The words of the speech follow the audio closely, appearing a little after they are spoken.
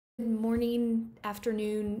Morning,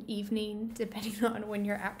 afternoon, evening, depending on when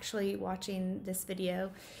you're actually watching this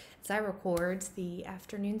video. As I record, the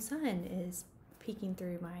afternoon sun is peeking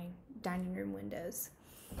through my dining room windows.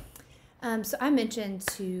 So I mentioned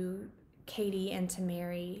to Katie and to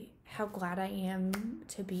Mary how glad I am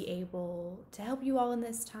to be able to help you all in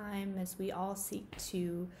this time as we all seek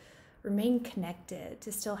to remain connected,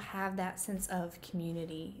 to still have that sense of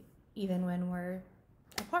community even when we're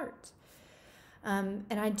apart.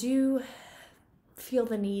 And I do feel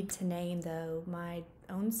the need to name, though, my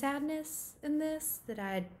own sadness in this, that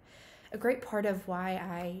a great part of why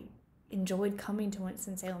I enjoyed coming to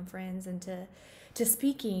Winston-Salem Friends and to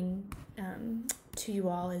speaking to you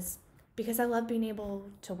all is because I love being able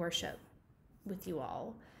to worship with you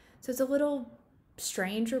all. So it's a little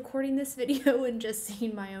strange recording this video and just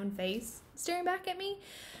seeing my own face staring back at me.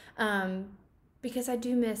 Because I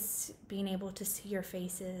do miss being able to see your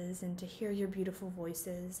faces and to hear your beautiful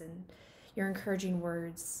voices and your encouraging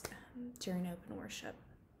words during open worship.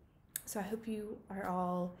 So I hope you are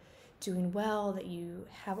all doing well, that you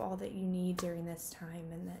have all that you need during this time,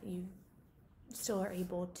 and that you still are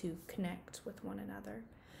able to connect with one another.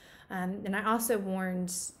 And I also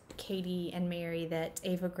warned Katie and Mary that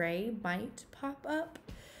Ava Gray might pop up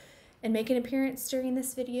and make an appearance during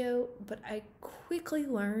this video, but I quickly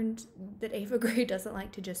learned that Ava Gray doesn't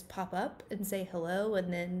like to just pop up and say hello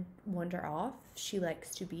and then wander off. She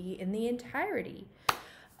likes to be in the entirety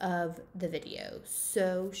of the video,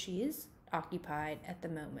 so she is occupied at the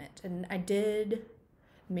moment. And I did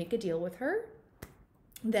make a deal with her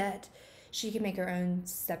that she can make her own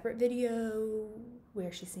separate video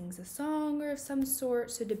where she sings a song or of some sort,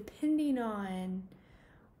 so depending on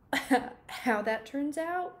how that turns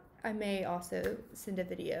out, I may also send a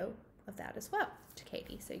video of that as well to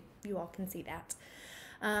Katie, so you all can see that.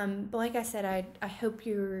 But like I said, I hope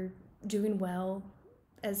you're doing well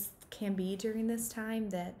as can be during this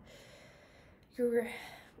time, that you're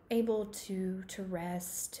able to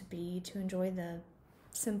rest, to enjoy the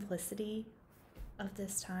simplicity of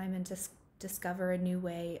this time and to discover a new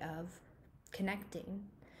way of connecting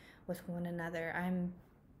with one another. I'm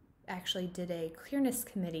actually did a clearness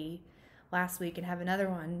committee last week and have another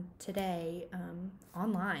one today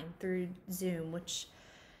online through Zoom, which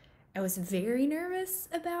I was very nervous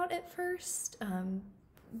about at first,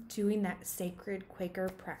 doing that sacred Quaker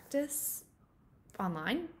practice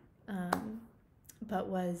online, but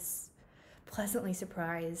was pleasantly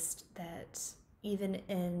surprised that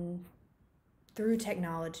even through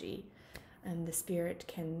technology, the Spirit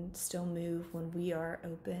can still move when we are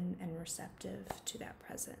open and receptive to that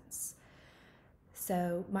presence.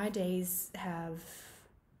 So my days have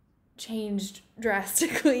changed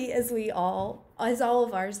drastically as all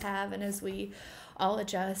of ours have, and as we all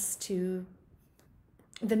adjust to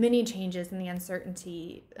the many changes and the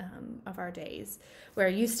uncertainty of our days. Where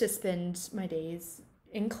I used to spend my days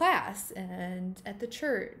in class and at the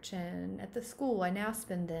church and at the school, I now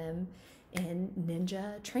spend them in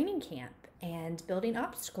ninja training camp and building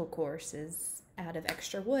obstacle courses out of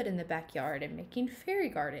extra wood in the backyard and making fairy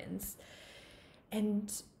gardens.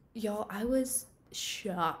 And y'all, I was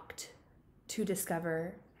shocked to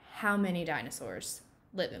discover how many dinosaurs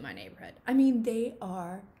live in my neighborhood. I mean, they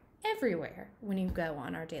are everywhere when you go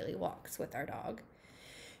on our daily walks with our dog.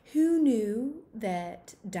 Who knew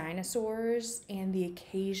that dinosaurs and the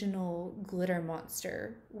occasional glitter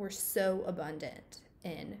monster were so abundant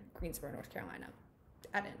in Greensboro, North Carolina?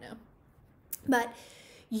 I didn't know. But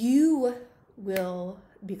you will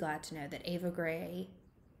be glad to know that Ava Gray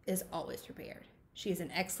is always prepared. She is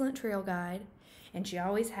an excellent trail guide, and she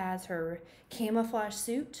always has her camouflage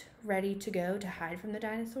suit ready to go to hide from the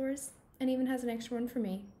dinosaurs, and even has an extra one for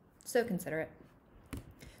me. So considerate.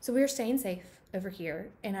 So we are staying safe over here,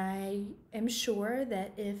 and I am sure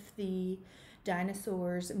that if the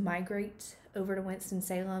dinosaurs migrate over to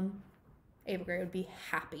Winston-Salem, Ava Gray would be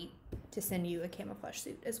happy to send you a camouflage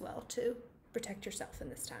suit as well to protect yourself in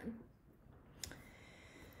this time.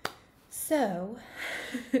 So,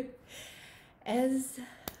 as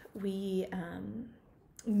we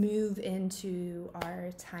move into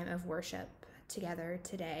our time of worship together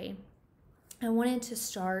today, I wanted to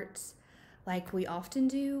start like we often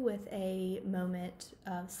do with a moment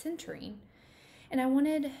of centering. And I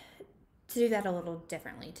wanted to do that a little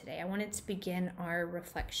differently today. I wanted to begin our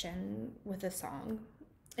reflection with a song.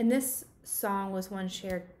 And this song was one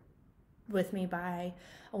shared with me by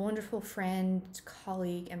a wonderful friend,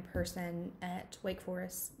 colleague, and person at Wake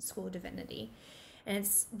Forest School of Divinity. And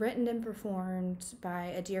it's written and performed by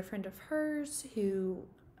a dear friend of hers who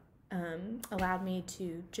allowed me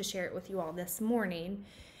to share it with you all this morning.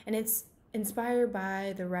 And it's inspired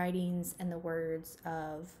by the writings and the words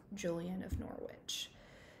of Julian of Norwich.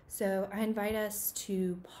 So I invite us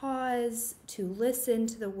to pause, to listen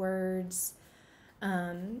to the words,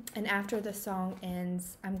 and after the song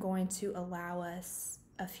ends, I'm going to allow us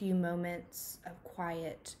a few moments of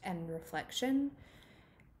quiet and reflection.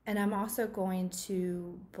 And I'm also going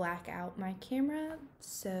to black out my camera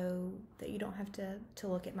so that you don't have to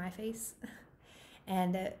look at my face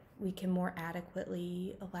and that we can more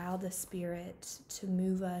adequately allow the Spirit to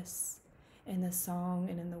move us in the song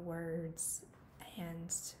and in the words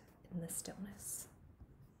and in the stillness.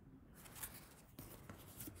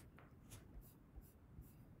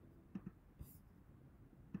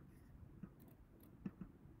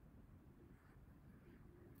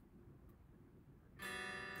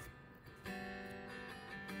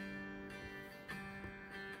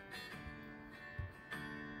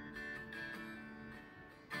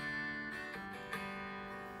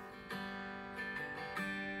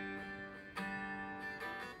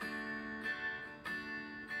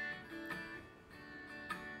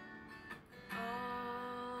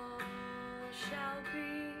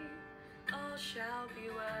 All shall be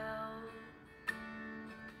well.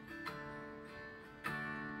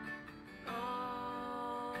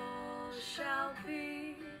 All shall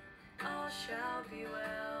be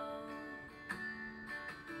well.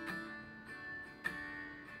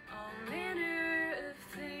 All manner of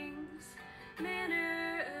things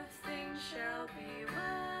shall be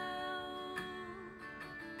well.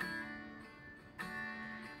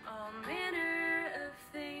 All manner of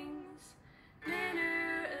things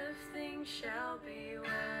shall be well.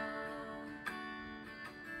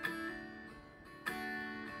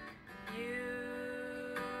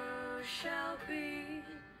 You shall be well.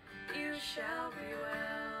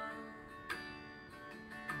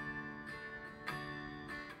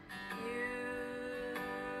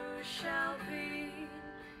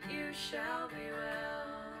 You shall be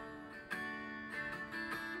well.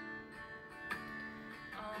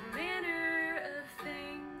 All manner of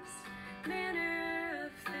things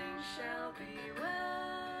shall be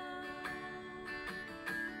well.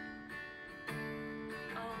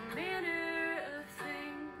 All manner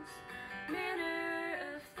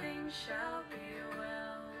of things shall be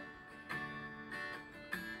well.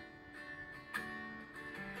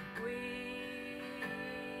 We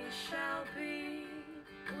shall be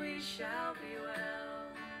well.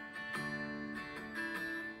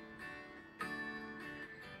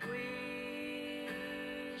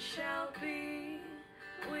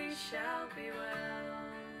 We shall be well.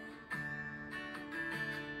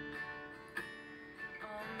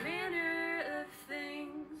 All manner of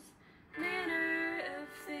things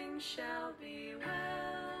shall be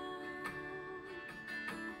well.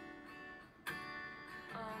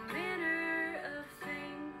 All manner of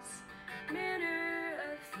things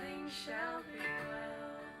shall be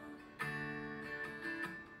well.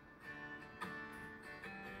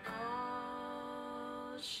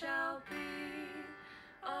 All shall be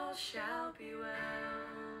well.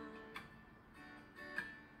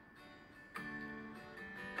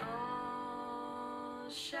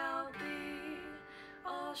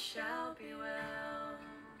 All shall be well.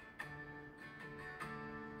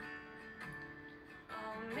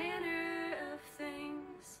 All manner of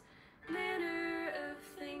things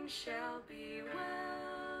shall be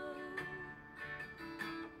well.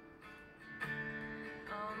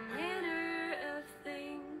 All manner of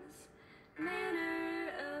things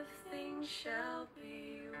shall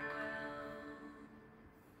be well.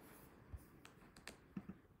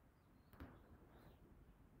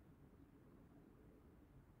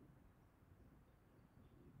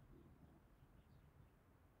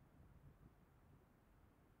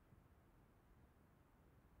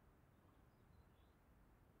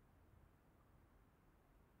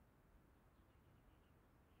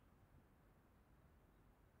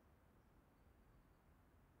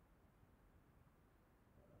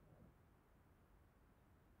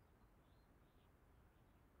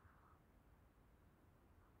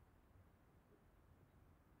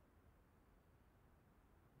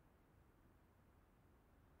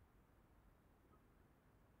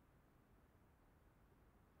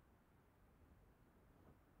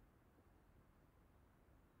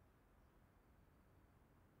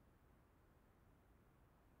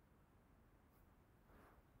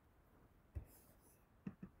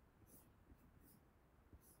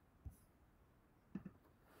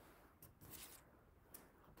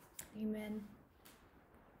 Amen.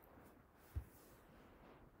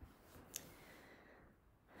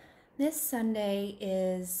 This Sunday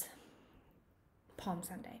is Palm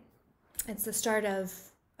Sunday. It's the start of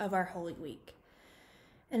our Holy Week.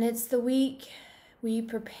 And it's the week we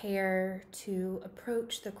prepare to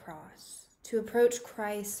approach the cross, to approach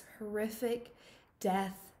Christ's horrific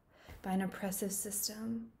death by an oppressive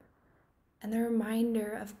system, and the reminder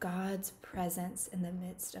of God's presence in the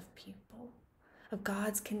midst of people, of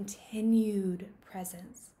God's continued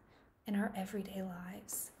presence in our everyday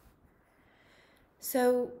lives.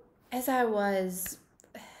 So as I was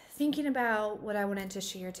thinking about what I wanted to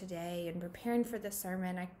share today and preparing for the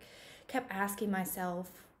sermon, I kept asking myself,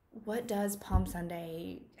 what does Palm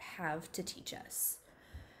Sunday have to teach us?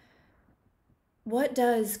 What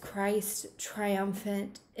does Christ's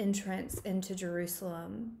triumphant entrance into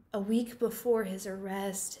Jerusalem, a week before his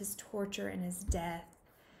arrest, his torture, and his death,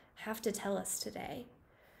 have to tell us today?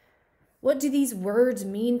 What do these words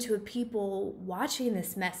mean to a people watching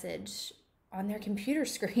this message on their computer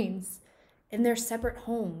screens, in their separate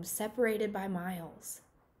homes, separated by miles,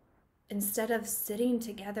 instead of sitting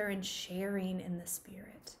together and sharing in the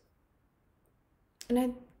Spirit?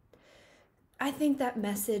 And I think that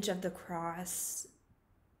message of the cross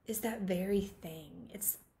is that very thing.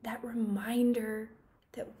 It's that reminder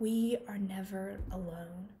that we are never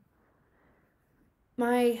alone.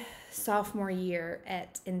 My sophomore year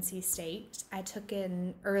at NC State, I took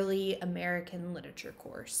an early American literature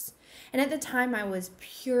course. And at the time, I was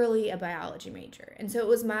purely a biology major. And so it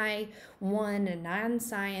was my one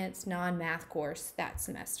non-science, non-math course that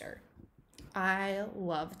semester. I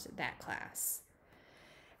loved that class.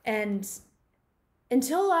 And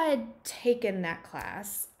until I had taken that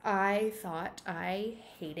class, I thought I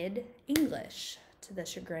hated English, to the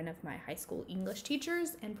chagrin of my high school English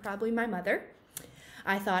teachers and probably my mother.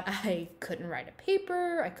 I thought I couldn't write a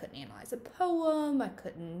paper, I couldn't analyze a poem, I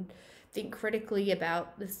couldn't think critically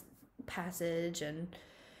about this passage.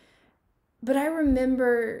 But I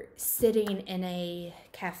remember sitting in a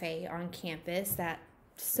cafe on campus that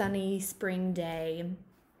sunny spring day,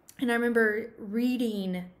 and I remember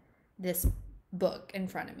reading this book in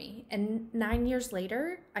front of me. And 9 years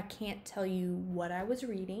later, I can't tell you what I was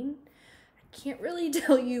reading. I can't really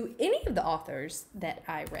tell you any of the authors that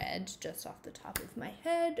I read just off the top of my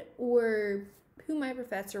head or who my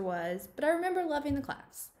professor was, but I remember loving the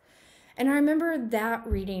class. And I remember that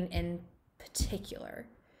reading in particular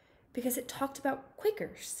because it talked about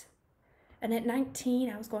Quakers. And at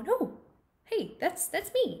 19, I was going, oh, hey, that's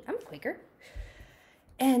me. I'm a Quaker.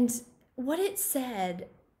 And what it said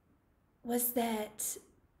was that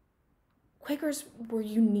Quakers were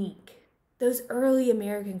unique. Those early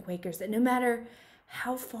American Quakers, that no matter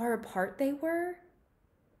how far apart they were,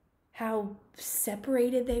 how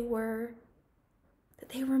separated they were, that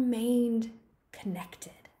they remained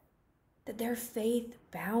connected, that their faith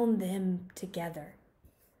bound them together.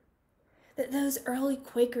 That those early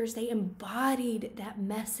Quakers, they embodied that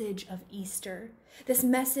message of Easter, this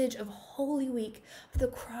message of Holy Week, of the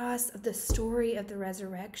cross, of the story of the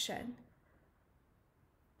resurrection.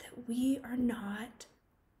 That we are not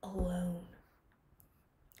alone.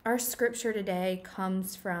 Our scripture today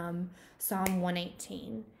comes from Psalm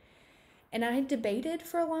 118. And I debated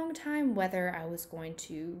for a long time whether I was going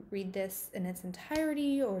to read this in its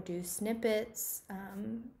entirety or do snippets.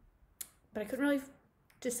 But I couldn't really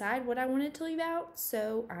decide what I wanted to leave out,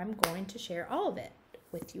 so I'm going to share all of it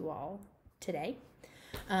with you all today.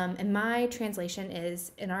 And my translation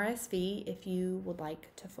is in RSV if you would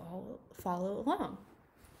like to follow along.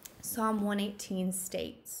 Psalm 118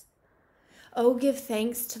 states, "Oh, give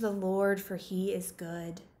thanks to the Lord, for he is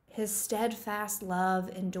good. His steadfast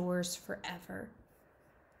love endures forever.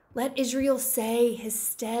 Let Israel say, his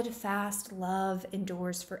steadfast love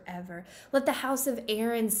endures forever. Let the house of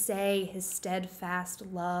Aaron say, his steadfast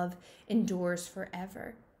love endures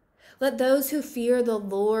forever. Let those who fear the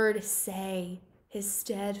Lord say, his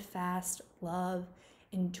steadfast love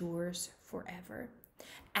endures forever.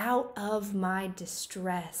 Out of my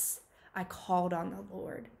distress, I called on the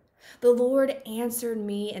Lord. The Lord answered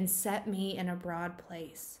me and set me in a broad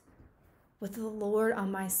place. With the Lord on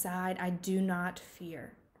my side, I do not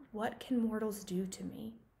fear. What can mortals do to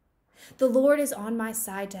me? The Lord is on my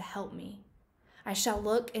side to help me. I shall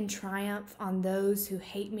look in triumph on those who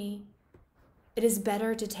hate me. It is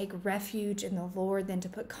better to take refuge in the Lord than to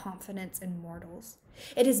put confidence in mortals.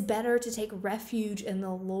 It is better to take refuge in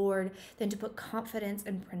the Lord than to put confidence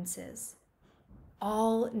in princes.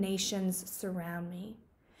 All nations surround me.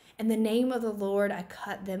 In the name of the Lord, I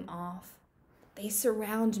cut them off. They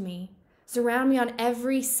surround me on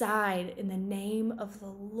every side. In the name of the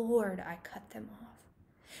Lord, I cut them off.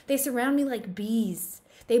 They surround me like bees.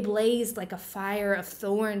 They blazed like a fire of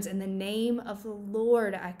thorns. In the name of the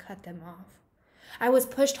Lord, I cut them off. I was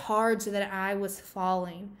pushed hard so that I was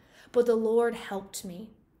falling, but the Lord helped me.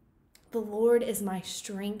 The Lord is my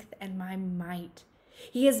strength and my might.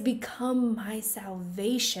 He has become my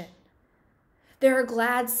salvation. There are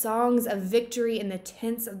glad songs of victory in the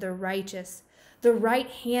tents of the righteous. The right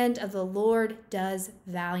hand of the Lord does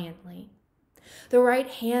valiantly. The right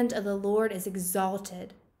hand of the Lord is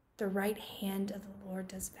exalted. The right hand of the Lord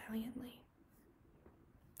does valiantly.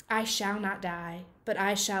 I shall not die, but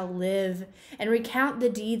I shall live and recount the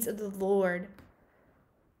deeds of the Lord.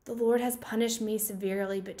 The Lord has punished me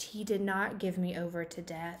severely, but he did not give me over to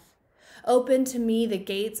death. Open to me the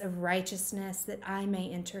gates of righteousness, that I may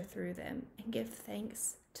enter through them and give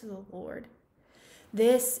thanks to the Lord.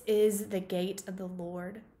 This is the gate of the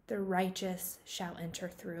Lord. The righteous shall enter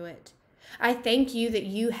through it. I thank you that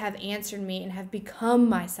you have answered me and have become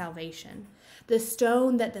my salvation. The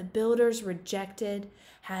stone that the builders rejected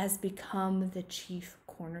has become the chief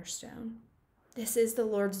cornerstone. This is the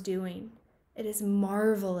Lord's doing. It is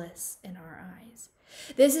marvelous in our eyes.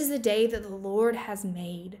 This is the day that the Lord has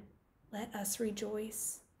made. Let us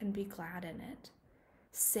rejoice and be glad in it.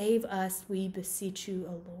 Save us, we beseech you,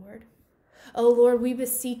 O Lord. O Lord, we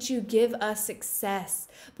beseech you, give us success.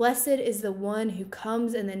 Blessed is the one who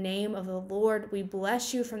comes in the name of the Lord. We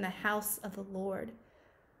bless you from the house of the Lord.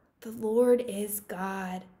 The Lord is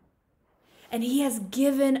God, and he has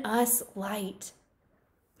given us light.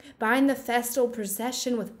 Bind the festal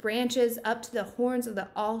procession with branches up to the horns of the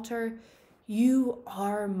altar. You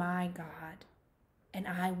are my God, and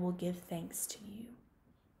I will give thanks to you.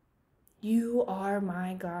 You are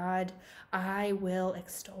my God, I will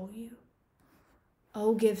extol you.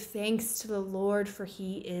 Oh, give thanks to the Lord, for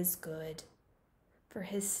he is good, for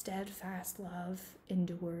his steadfast love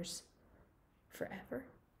endures forever.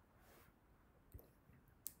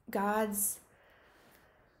 God's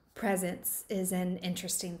presence is an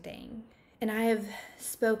interesting thing. And I have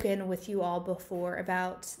spoken with you all before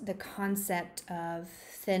about the concept of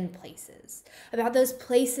thin places, about those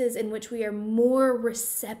places in which we are more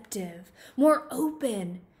receptive, more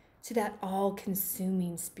open to that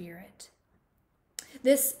all-consuming spirit.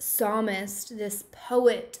 This psalmist, this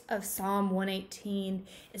poet of Psalm 118,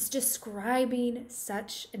 is describing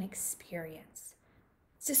such an experience.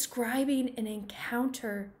 It's describing an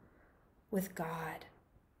encounter with God.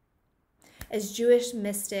 As Jewish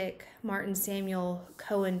mystic Martin Samuel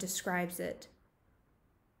Cohen describes it,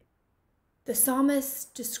 the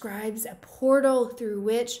psalmist describes a portal through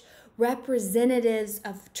which representatives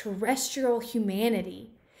of terrestrial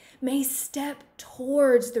humanity may step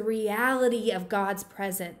towards the reality of God's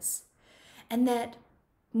presence, and that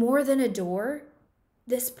more than a door,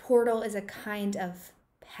 this portal is a kind of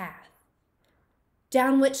path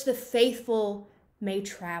down which the faithful may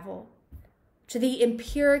travel to the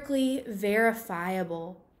empirically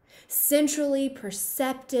verifiable, centrally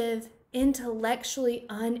perceptive, intellectually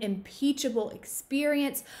unimpeachable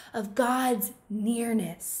experience of God's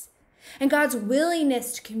nearness and God's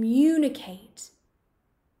willingness to communicate,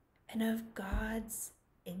 and of God's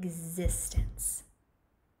existence,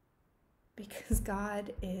 because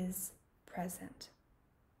God is present.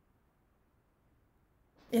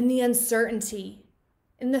 In the uncertainty,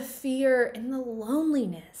 in the fear, in the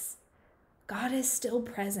loneliness, God is still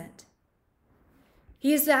present.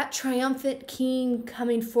 He is that triumphant king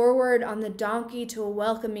coming forward on the donkey to a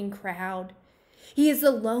welcoming crowd. He is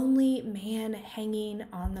the lonely man hanging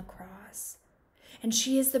on the cross, and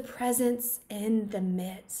she is the presence in the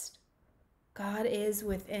midst. God is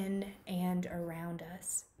within and around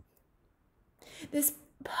us. This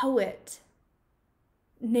poet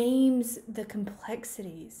names the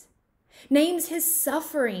complexities, names his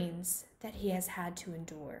sufferings that he has had to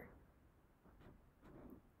endure.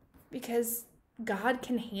 Because God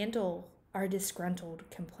can handle our disgruntled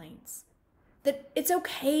complaints. That it's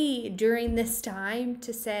okay during this time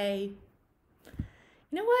to say, you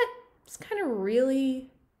know what? This kind of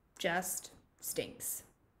really just stinks.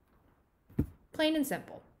 Plain and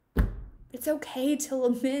simple. It's okay to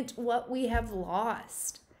lament what we have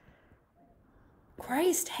lost.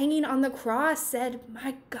 Christ hanging on the cross said,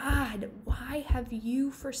 "My God, why have you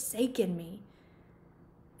forsaken me?"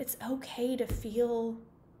 It's okay to feel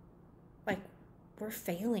like we're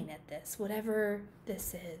failing at this, whatever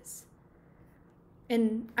this is.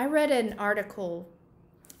 And I read an article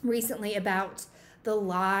recently about the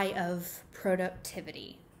lie of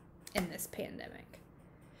productivity in this pandemic.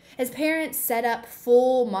 As parents set up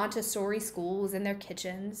full Montessori schools in their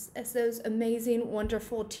kitchens, as those amazing,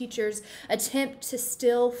 wonderful teachers attempt to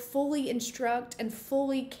still fully instruct and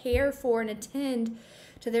fully care for and attend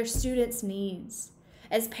to their students' needs,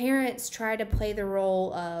 as parents try to play the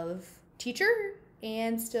role of teacher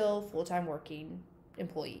and still full-time working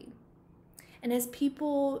employee, and as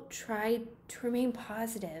people try to remain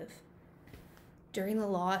positive during the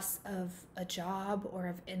loss of a job or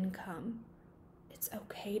of income, it's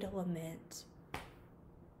okay to lament.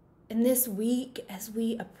 And this week, as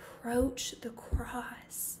we approach the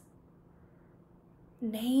cross,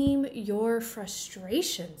 name your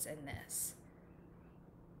frustrations in this.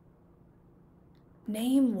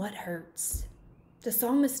 Name what hurts. The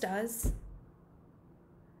psalmist does.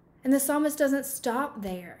 And the psalmist doesn't stop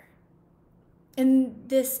there. In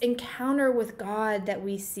this encounter with God that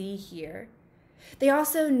we see here, they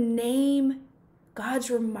also name God's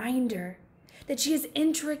reminder that she is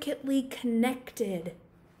intricately connected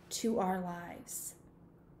to our lives.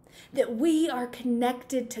 That we are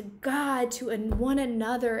connected to God, to one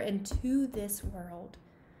another, and to this world.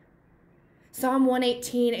 Psalm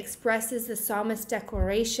 118 expresses the psalmist's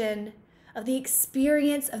declaration of the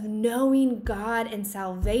experience of knowing God and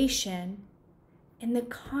salvation in the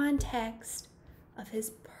context of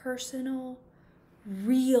his personal,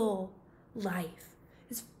 real life.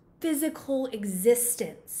 His physical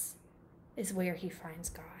existence is where he finds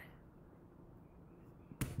God.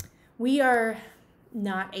 We are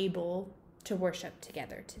not able to worship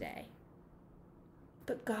together today,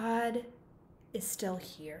 but God is still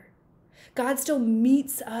here. God still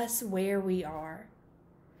meets us where we are.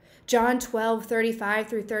 John 12:35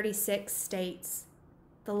 through 36 states,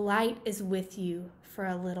 "The light is with you for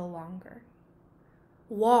a little longer.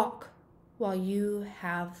 Walk while you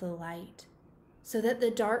have the light, so that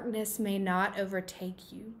the darkness may not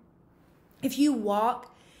overtake you. If you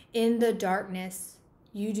walk in the darkness,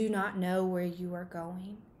 you do not know where you are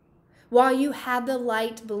going. While you have the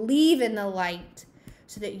light, believe in the light,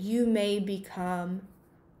 so that you may become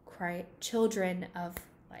children of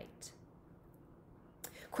light."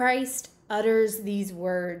 Christ utters these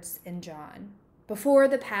words in John before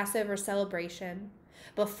the Passover celebration,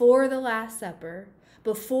 before the Last Supper,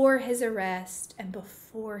 before his arrest, and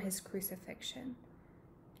before his crucifixion.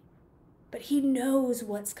 But he knows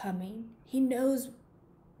what's coming. He knows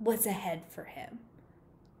what's ahead for him.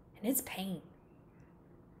 And it's pain.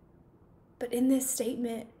 But in this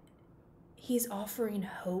statement, he's offering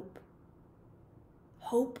hope.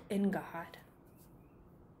 Hope in God.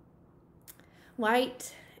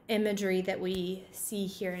 Light imagery that we see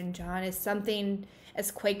here in John is something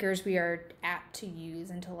as Quakers we are apt to use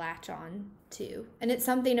and to latch on to. And it's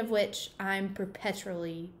something of which I'm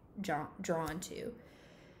perpetually drawn to.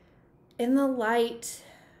 In the light,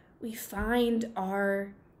 we find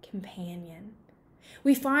our companion.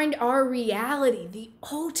 We find our reality, the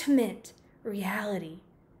ultimate reality.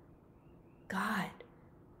 God.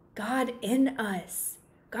 God in us.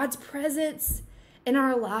 God's presence in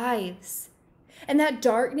our lives. And that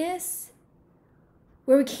darkness,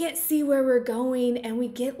 where we can't see where we're going and we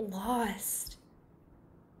get lost.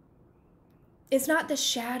 It's not the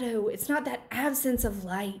shadow, it's not that absence of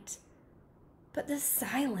light, but the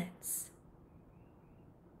silence.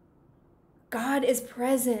 God is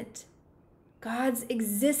present. God's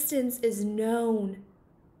existence is known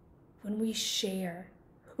when we share.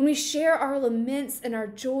 When we share our laments and our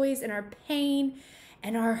joys and our pain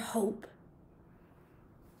and our hope.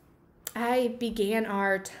 I began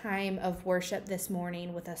our time of worship this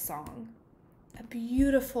morning with a song, a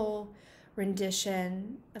beautiful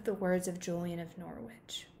rendition of the words of Julian of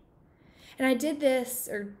Norwich. And I did this,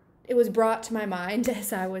 or it was brought to my mind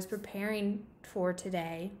as I was preparing for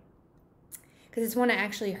today, because it's one I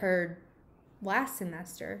actually heard last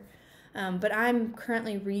semester. But I'm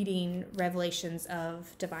currently reading Revelations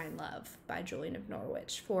of Divine Love by Julian of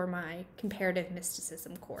Norwich for my comparative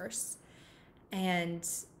mysticism course. And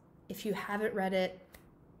if you haven't read it,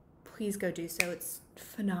 please go do so. It's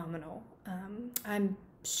phenomenal. I'm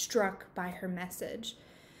struck by her message.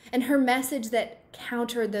 And her message that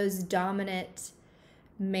countered those dominant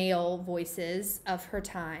male voices of her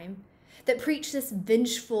time that preached this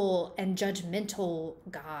vengeful and judgmental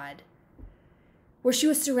God, where she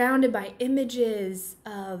was surrounded by images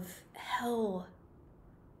of hell.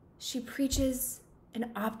 She preaches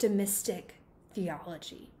an optimistic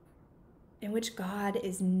theology in which God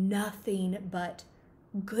is nothing but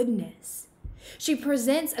goodness. She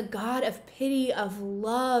presents a God of pity, of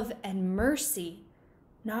love and mercy,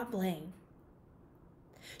 not blame.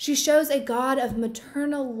 She shows a God of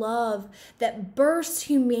maternal love that bursts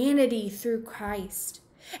humanity through Christ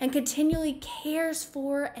and continually cares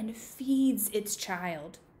for and feeds its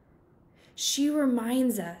child. She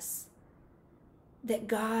reminds us that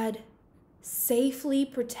God safely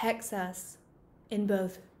protects us in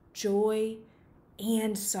both joy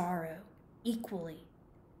and sorrow equally.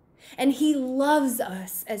 And he loves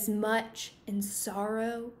us as much in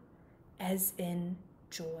sorrow as in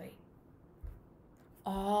joy.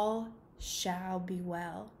 All shall be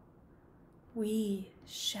well. we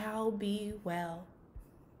shall be well.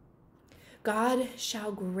 God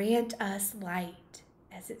shall grant us light,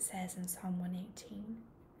 as it says in Psalm 118.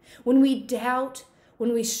 When we doubt,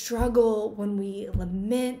 when we struggle, when we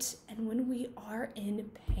lament, and when we are in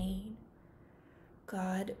pain,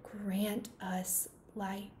 God grant us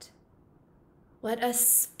light. Let us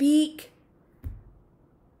speak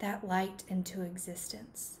that light into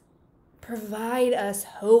existence. Provide us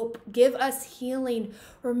hope. Give us healing.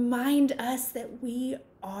 Remind us that we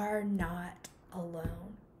are not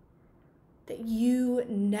alone. That you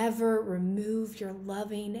never remove your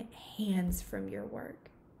loving hands from your work.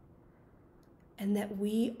 And that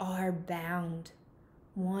we are bound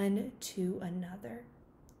one to another.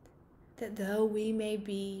 That though we may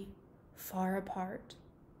be far apart,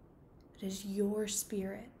 it is your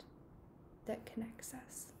Spirit that connects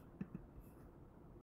us.